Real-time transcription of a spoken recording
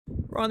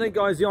Right then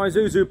guys, the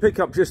Isuzu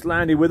pickup just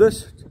landed with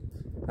us.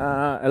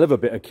 I love a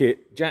bit of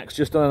kit. Jack's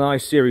just done a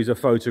nice series of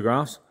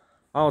photographs.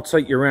 I'll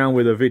take you around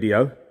with a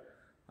video.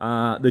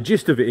 The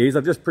gist of it is,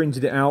 I've just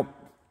printed it out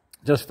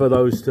just for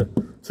those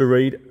to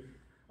read.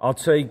 I'll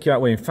take,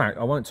 well in fact,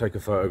 I won't take a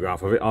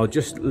photograph of it. I'll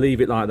just leave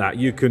it like that.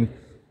 You can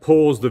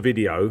pause the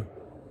video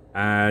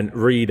and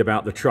read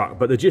about the truck.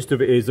 But the gist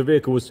of it is, the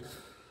vehicle was,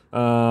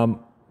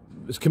 Isuzu,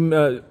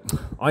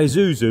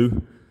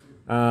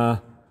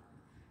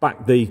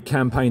 backed the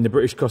campaign, the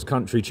British Cross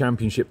Country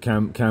Championship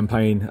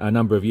campaign a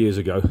number of years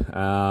ago,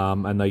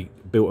 and they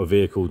built a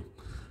vehicle,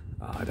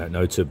 I don't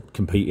know, to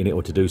compete in it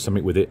or to do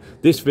something with it.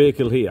 This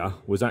vehicle here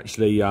was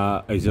actually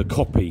is a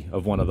copy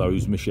of one of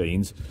those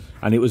machines,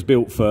 and it was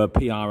built for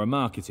PR and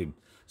marketing.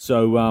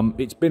 So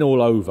it's been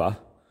all over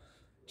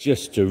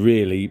just to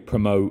really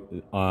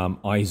promote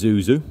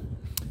Isuzu.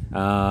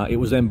 It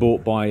was then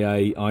bought by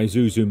a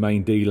Isuzu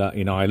main dealer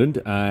in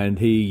Ireland, and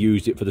he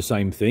used it for the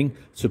same thing,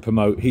 to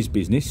promote his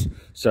business.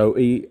 So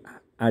he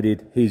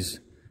added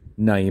his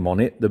name on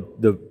it.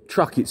 The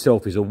truck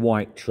itself is a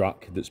white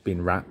truck that's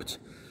been wrapped.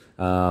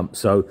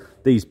 So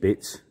these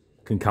bits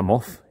can come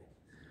off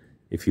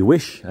if you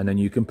wish, and then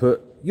you can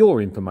put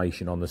your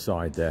information on the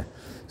side there.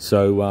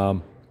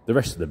 So the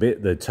rest of the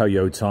bit, the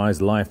Toyo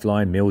tyres,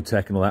 Lifeline,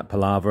 Miltech and all that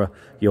palaver,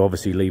 you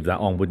obviously leave that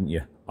on, wouldn't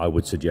you? I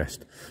would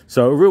suggest.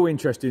 So a real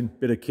interesting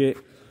bit of kit,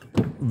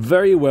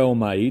 very well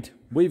made.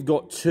 We've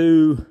got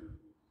two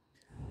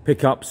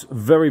pickups,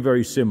 very,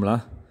 very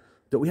similar,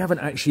 that we haven't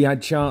actually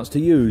had chance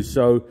to use.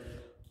 So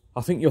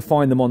I think you'll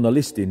find them on the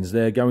listings.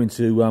 They're going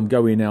to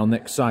go in our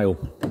next sale.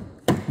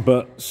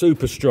 But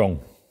super strong.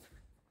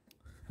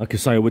 Like I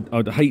say,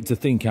 I'd hate to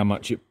think how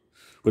much it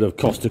would have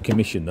cost to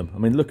commission them. I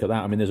mean, look at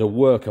that. I mean, there's a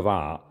work of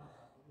art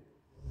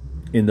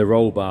in the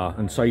roll bar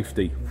and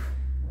safety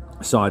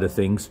side of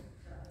things.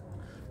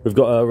 We've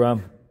got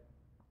a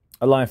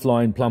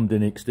Lifeline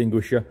plumbed-in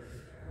extinguisher.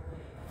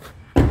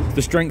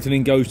 The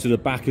strengthening goes to the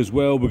back as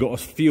well. We've got a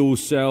fuel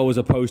cell as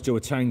opposed to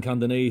a tank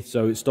underneath,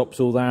 so it stops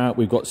all that.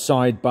 We've got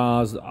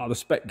sidebars. The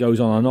spec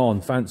goes on and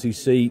on. Fancy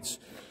seats,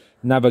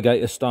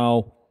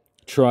 navigator-style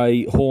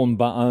tray, horn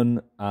button,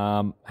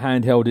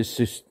 handheld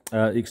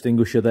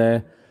extinguisher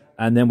there.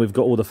 And then we've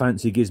got all the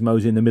fancy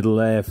gizmos in the middle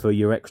there for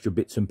your extra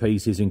bits and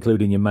pieces,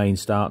 including your main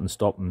start and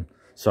stop and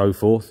so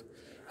forth.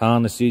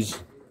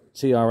 Harnesses.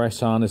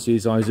 TRS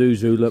harnesses,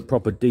 Isuzu, look,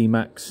 proper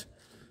D-Max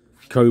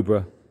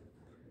Cobra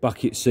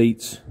bucket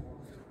seats.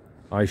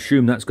 I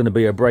assume that's going to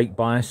be a brake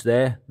bias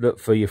there, look,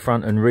 for your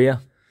front and rear.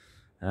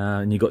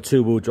 And you've got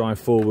two-wheel drive,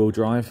 four-wheel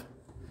drive.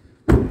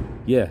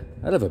 Yeah,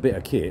 hell of a bit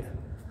of kit.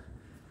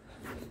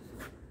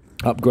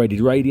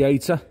 Upgraded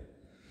radiator.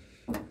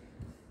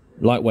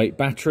 Lightweight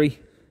battery.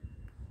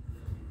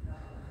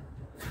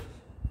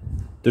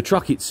 The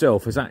truck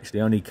itself has actually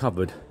only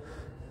covered,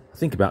 I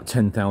think, about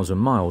 10,000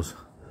 miles.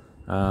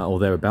 Or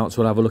thereabouts.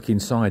 We'll have a look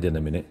inside in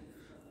a minute.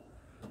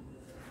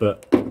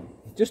 But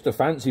just a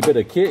fancy bit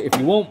of kit if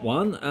you want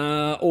one,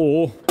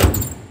 or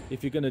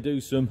if you're going to do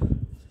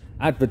some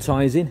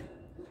advertising,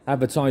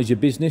 advertise your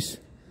business.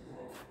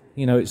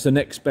 You know, it's the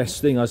next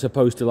best thing, I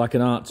suppose, to like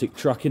an Arctic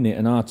truck, isn't it?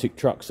 An Arctic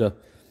truck's are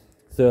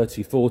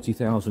 30,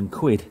 40,000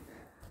 quid.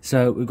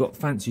 So we've got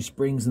fancy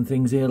springs and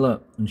things here,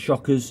 look, and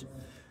shockers.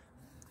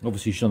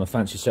 Obviously she's on a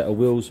fancy set of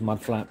wheels,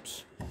 mud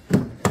flaps.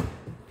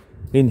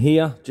 In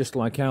here, just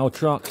like our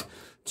truck,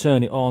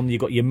 turn it on, you've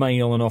got your main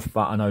on and off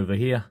button over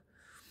here.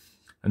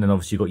 And then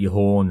obviously you've got your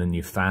horn and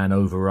your fan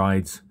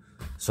overrides,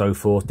 so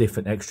forth,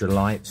 different extra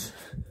lights,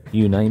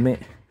 you name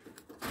it.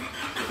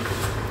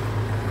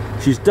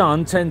 She's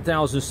done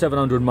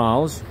 10,700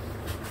 miles,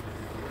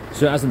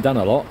 so it hasn't done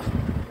a lot.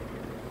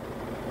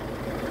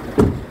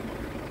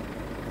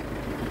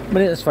 I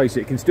mean, let's face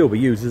it, it can still be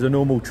used as a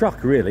normal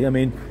truck, really. I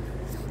mean,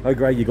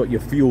 okay, you've got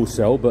your fuel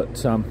cell, but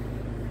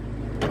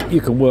you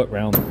can work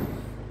round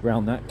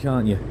that,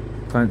 can't you?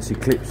 Fancy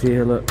clips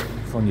here, look,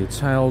 on your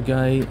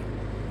tailgate.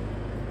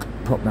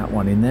 Pop that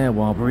one in there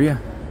while we're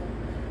here.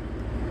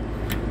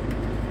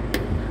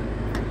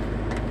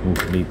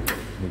 Ooh, need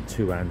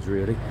two hands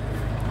really.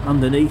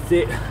 Underneath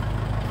it,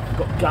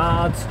 got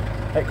guards,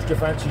 extra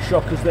fancy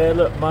shockers there,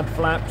 look, mud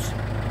flaps.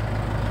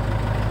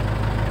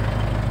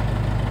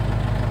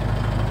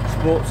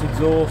 Sports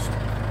exhaust,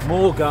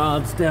 more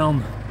guards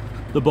down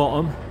the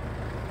bottom.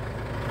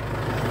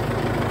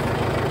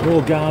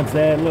 More guards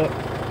there, look.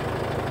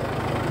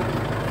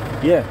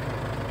 Yeah,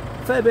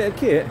 fair bit of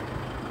kit.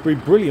 Be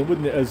brilliant,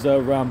 wouldn't it? As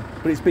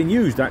but it's been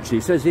used actually.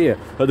 It says here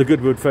at the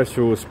Goodwood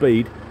Festival of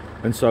Speed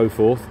and so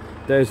forth.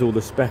 There's all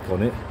the spec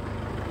on it.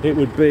 It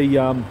would be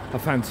a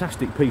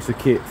fantastic piece of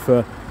kit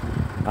for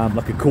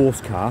like a course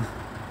car,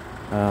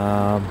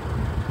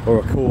 or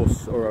a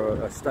course or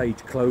a stage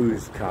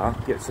closed car.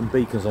 Get some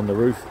beacons on the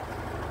roof,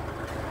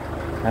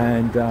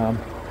 and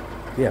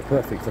yeah,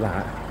 perfect for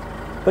that.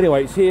 But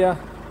anyway, it's here.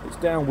 It's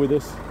down with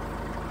us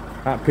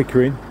at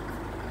Pickering.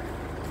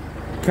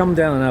 Come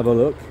down and have a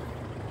look,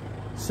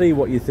 see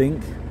what you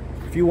think.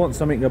 If you want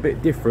something a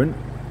bit different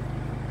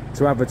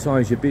to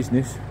advertise your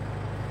business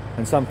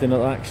and something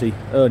that'll actually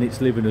earn its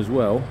living as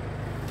well,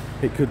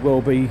 it could well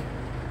be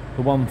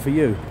the one for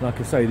you. Like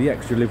I say, the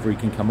extra livery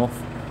can come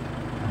off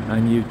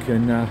and you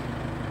can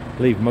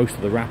leave most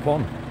of the wrap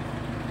on.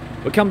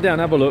 But come down,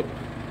 have a look,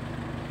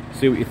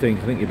 see what you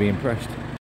think. I think you'll be impressed.